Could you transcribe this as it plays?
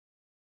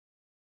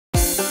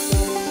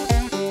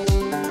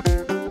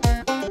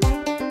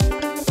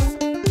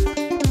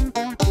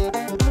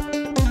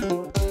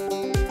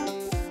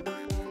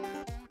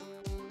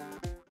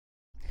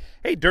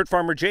Dirt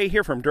Farmer Jay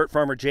here from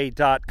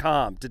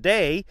dirtfarmerjay.com.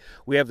 Today,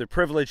 we have the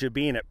privilege of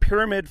being at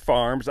Pyramid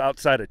Farms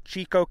outside of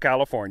Chico,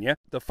 California.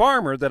 The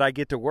farmer that I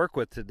get to work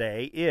with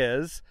today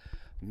is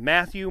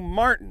Matthew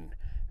Martin.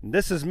 And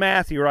this is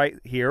Matthew right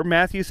here.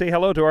 Matthew, say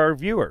hello to our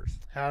viewers.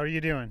 How are you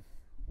doing?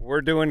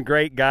 We're doing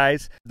great,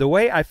 guys. The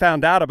way I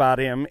found out about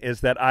him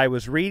is that I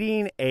was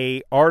reading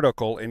an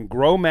article in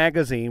Grow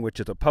Magazine, which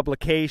is a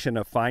publication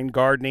of fine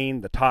gardening,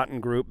 the Taunton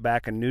Group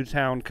back in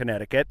Newtown,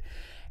 Connecticut.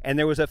 And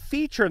there was a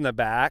feature in the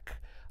back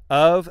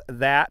of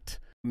that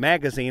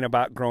magazine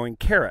about growing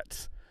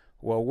carrots.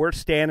 Well, we're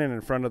standing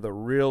in front of the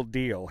real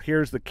deal.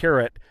 Here's the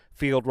carrot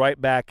field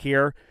right back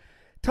here.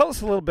 Tell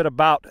us a little bit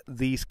about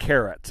these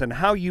carrots and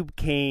how you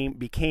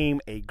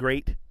became a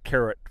great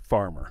carrot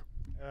farmer.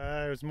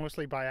 It was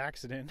mostly by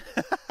accident.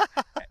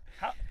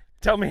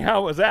 Tell me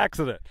how it was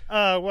accident.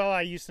 Well,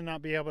 I used to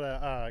not be able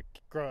to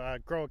grow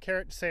a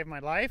carrot to save my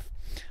life.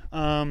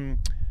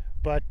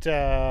 But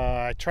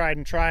I tried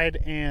and tried,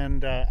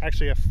 and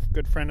actually a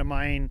good friend of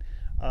mine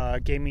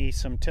gave me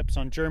some tips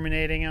on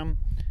germinating them,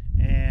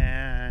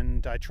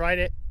 and I tried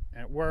it,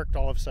 and it worked.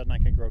 All of a sudden I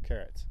can grow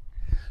carrots.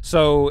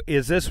 So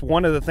is this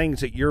one of the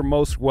things that you're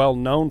most well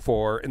known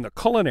for in the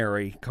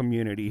culinary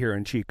community here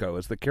in Chico,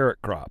 is the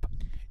carrot crop?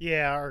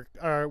 Yeah,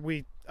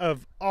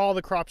 of all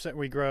the crops that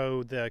we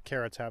grow, the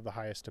carrots have the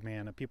highest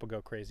demand, and people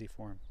go crazy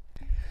for them.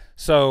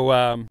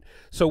 So,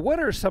 so what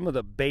are some of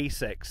the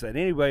basics that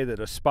anybody that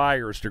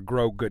aspires to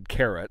grow good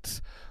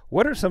carrots,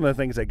 what are some of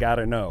the things they got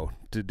to know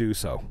to do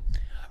so?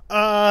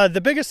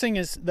 The biggest thing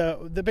is,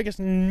 the biggest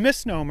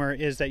misnomer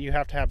is that you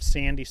have to have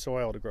sandy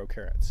soil to grow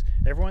carrots.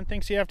 Everyone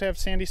thinks you have to have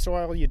sandy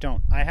soil. You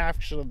don't.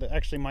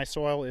 Actually my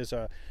soil is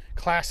a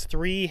class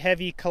 3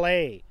 heavy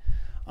clay.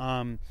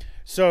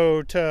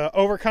 So to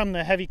overcome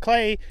the heavy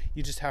clay,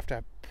 you just have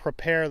to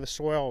prepare the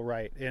soil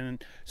right.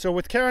 And so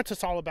with carrots,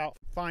 it's all about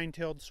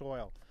fine-tilled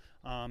soil.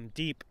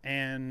 Deep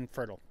and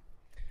fertile.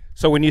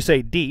 So when you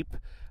say deep,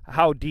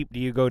 how deep do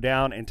you go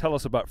down? And tell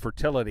us about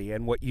fertility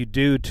and what you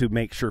do to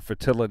make sure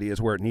fertility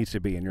is where it needs to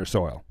be in your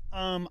soil.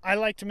 I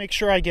like to make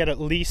sure I get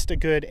at least a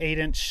good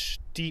 8-inch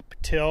deep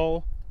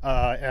till.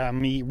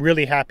 I'm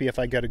really happy if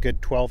I get a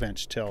good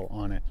 12-inch till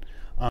on it.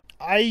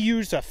 I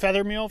use a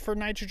feather meal for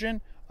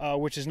nitrogen,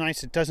 which is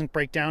nice. It doesn't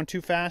break down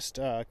too fast.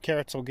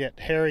 Carrots will get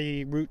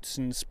hairy roots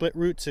and split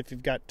roots if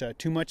you've got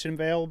too much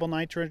available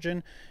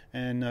nitrogen,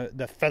 and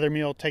the feather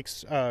meal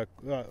takes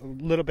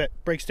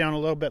breaks down a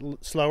little bit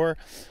slower.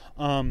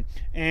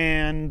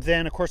 And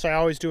then of course I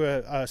always do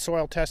a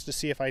soil test to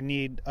see if I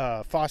need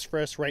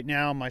phosphorus. Right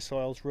now my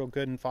soil's real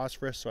good in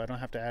phosphorus, so I don't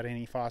have to add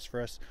any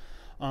phosphorus.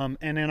 And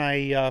then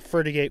I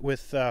fertigate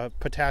with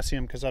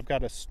potassium, because I've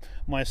got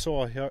my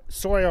soil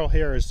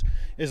here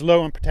is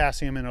low in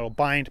potassium, and it'll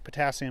bind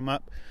potassium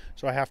up.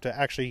 So I have to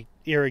actually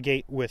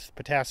irrigate with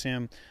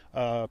potassium,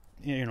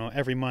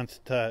 every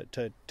month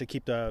to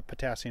keep the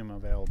potassium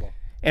available.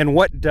 And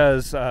what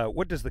does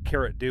the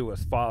carrot do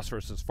with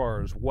phosphorus, as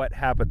far as what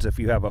happens if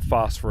you have a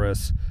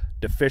phosphorus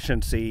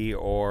deficiency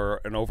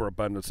or an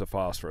overabundance of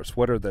phosphorus?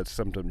 What are the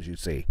symptoms you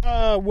see?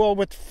 Well,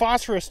 with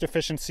phosphorus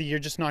deficiency, you're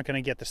just not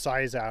going to get the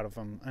size out of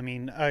them. I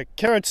mean,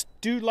 carrots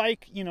do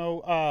like,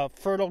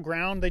 fertile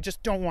ground. They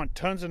just don't want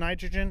tons of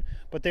nitrogen,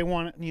 but they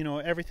want,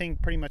 everything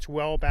pretty much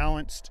well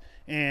balanced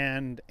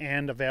and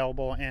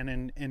available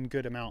and in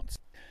good amounts.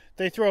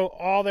 They throw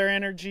all their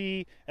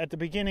energy at the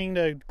beginning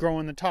to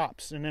growing the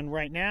tops, and then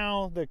right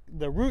now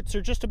the roots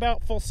are just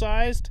about full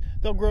sized.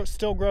 They'll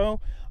still grow,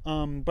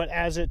 but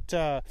as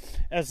the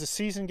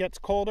season gets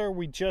colder,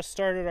 we just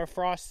started our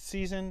frost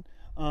season,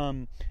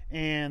 and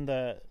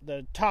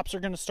the tops are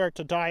going to start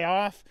to die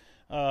off.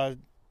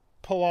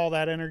 Pull all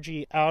that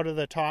energy out of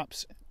the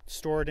tops,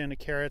 store it into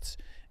carrots,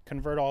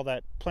 convert all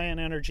that plant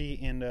energy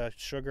into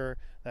sugar.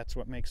 That's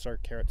what makes our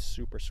carrots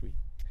super sweet.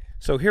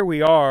 So here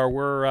we are,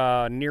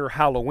 we're near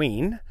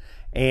Halloween,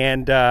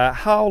 and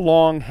how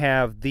long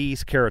have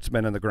these carrots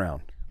been in the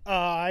ground?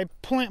 I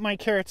plant my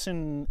carrots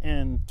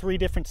in 3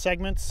 different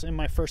segments, and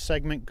my first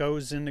segment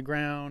goes in the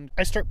ground.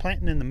 I start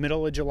planting in the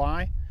middle of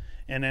July,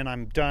 and then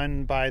I'm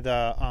done by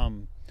the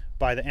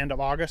end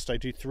of August. I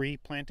do 3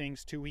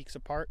 plantings 2 weeks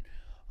apart.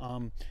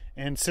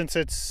 And since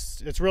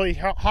it's really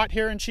hot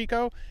here in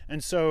Chico,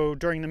 and so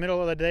during the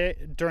middle of the day,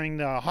 during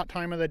the hot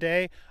time of the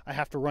day, I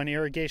have to run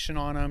irrigation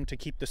on them to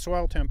keep the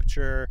soil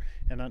temperature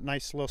in a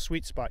nice little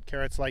sweet spot.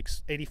 Carrots like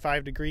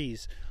 85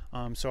 degrees,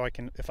 so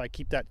if I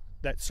keep that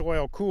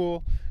soil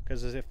cool,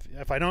 because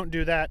if I don't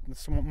do that,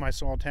 my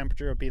soil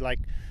temperature will be like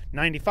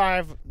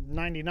 95,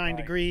 99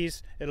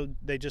 degrees.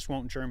 They just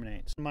won't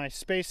germinate. So my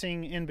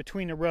spacing in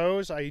between the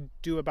rows, I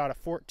do about a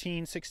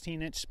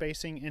 16-inch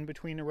spacing in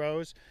between the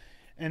rows.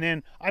 And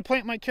then I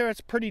plant my carrots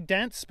pretty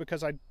dense,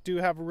 because I do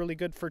have a really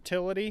good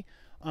fertility,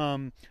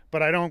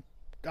 but I don't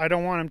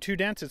want them too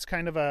dense. It's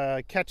kind of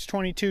a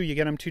catch-22. You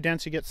get them too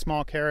dense, you get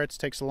small carrots. It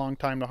takes a long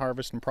time to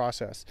harvest and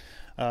process.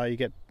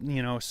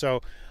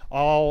 So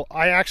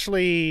I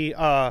actually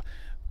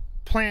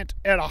plant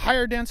at a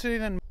higher density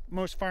than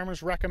most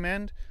farmers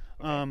recommend,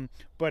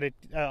 but it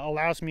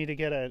allows me to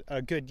get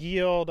a good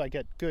yield. I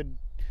get good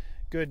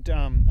good.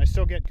 I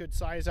still get good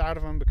size out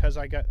of them because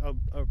I got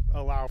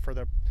allow for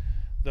the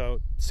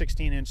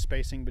 16-inch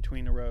spacing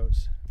between the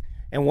rows.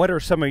 And what are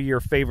some of your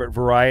favorite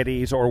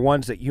varieties or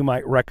ones that you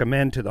might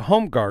recommend to the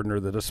home gardener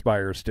that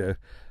aspires to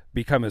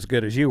become as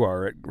good as you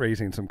are at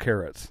raising some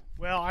carrots?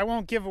 Well, I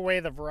won't give away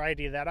the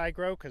variety that I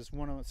grow because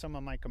some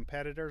of my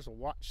competitors will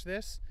watch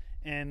this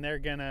and they're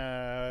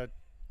gonna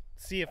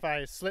see if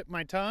I slip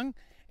my tongue,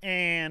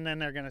 and then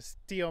they're gonna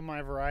steal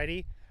my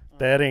variety.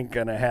 That ain't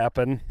gonna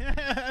happen.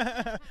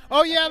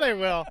 Oh yeah, they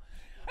will.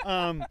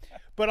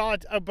 But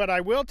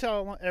I will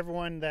tell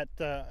everyone that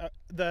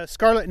the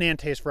Scarlet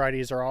Nantes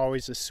varieties are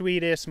always the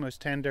sweetest,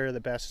 most tender,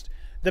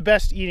 the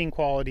best eating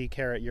quality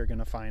carrot you're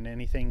gonna find.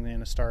 Anything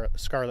in a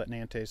Scarlet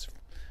Nantes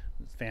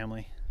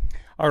family.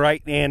 All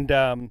right,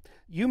 and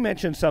you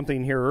mentioned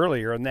something here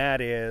earlier, and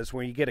that is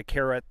when you get a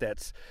carrot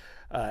that's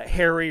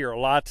hairy or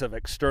lots of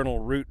external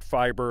root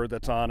fiber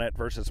that's on it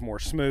versus more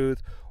smooth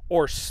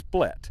or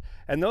split.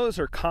 And those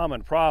are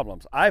common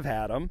problems. I've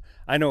had them.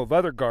 I know of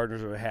other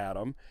gardeners who have had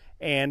them.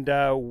 And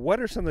what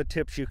are some of the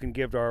tips you can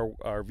give to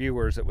our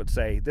viewers that would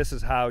say this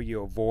is how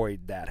you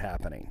avoid that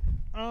happening?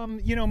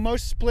 You know,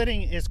 most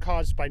splitting is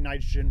caused by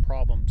nitrogen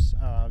problems.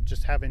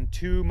 Just having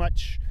too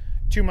much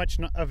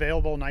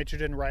available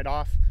nitrogen right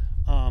off.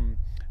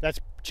 That's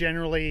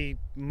generally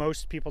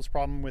most people's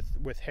problem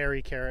with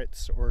hairy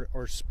carrots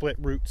or split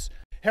roots.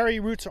 Hairy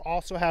roots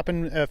also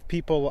happen if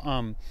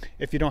people,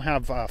 if you don't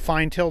have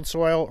fine-tilled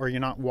soil or you're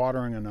not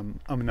watering them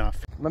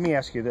enough. Let me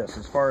ask you this: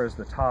 as far as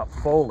the top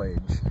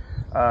foliage,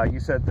 you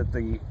said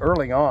that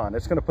early on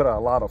it's going to put a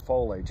lot of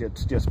foliage.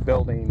 It's just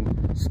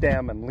building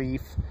stem and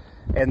leaf,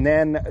 and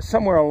then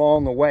somewhere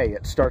along the way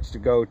it starts to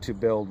go to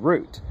build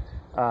root.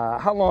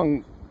 How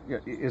long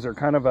is there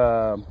kind of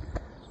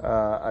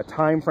a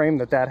time frame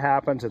that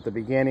happens at the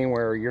beginning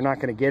where you're not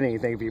going to get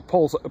anything? If you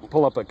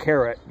pull up a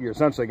carrot, you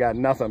essentially got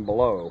nothing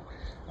below.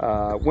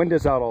 When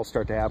does that all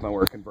start to happen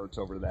where it converts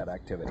over to that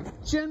activity?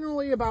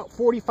 Generally about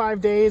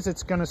 45 days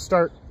it's going to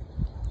start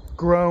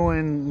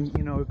growing,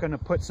 you know, going to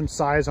put some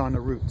size on the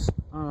roots.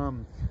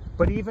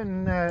 But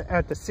even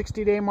at the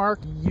 60-day mark,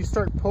 you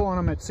start pulling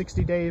them at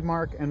 60-day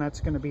mark, and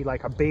that's going to be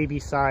like a baby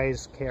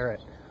size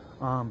carrot.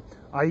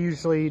 I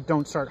usually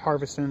don't start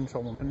harvesting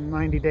until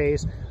 90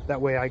 days. That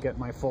way I get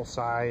my full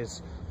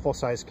size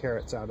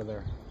carrots out of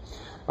there.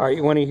 All right,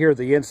 you want to hear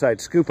the inside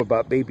scoop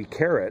about baby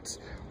carrots,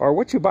 or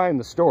what you buy in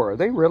the store? Are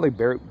they really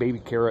baby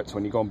carrots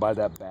when you go and buy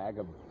that bag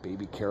of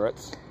baby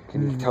carrots?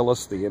 Can you tell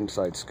us the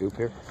inside scoop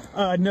here?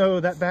 No,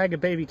 that bag of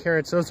baby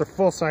carrots, those are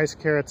full-size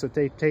carrots that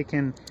they've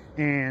taken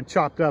and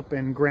chopped up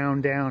and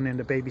ground down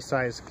into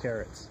baby-sized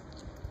carrots.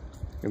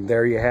 And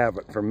there you have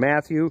it from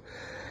Matthew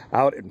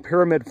out in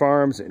Pyramid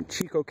Farms in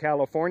Chico,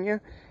 California.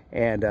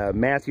 And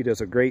Matthew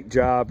does a great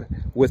job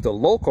with the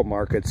local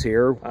markets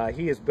here.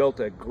 He has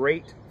built a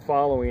great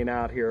following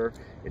out here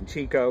in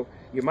Chico.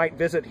 You might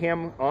visit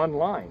him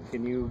online.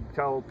 Can you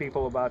tell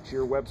people about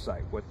your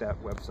website, what that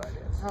website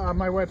is?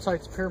 My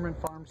website's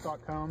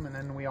pyramidfarms.com, and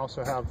then we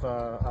also have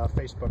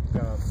Facebook,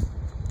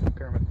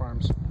 Pyramid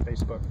Farms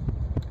Facebook.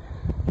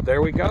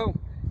 There we go.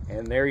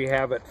 And there you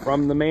have it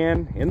from the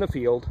man in the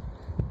field.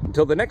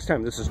 Until the next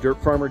time, this is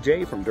Dirt Farmer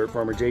Jay from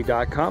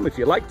dirtfarmerjay.com. If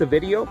you liked the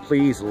video,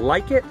 please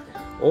like it.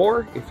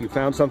 Or if you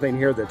found something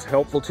here that's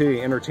helpful to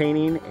you,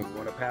 entertaining, and you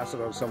want to pass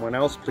it on to someone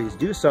else, please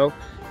do so.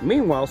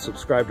 Meanwhile,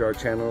 subscribe to our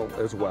channel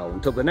as well.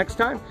 Until the next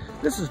time,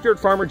 this is Dirt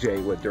Farmer Jay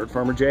with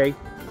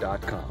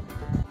dirtfarmerjay.com.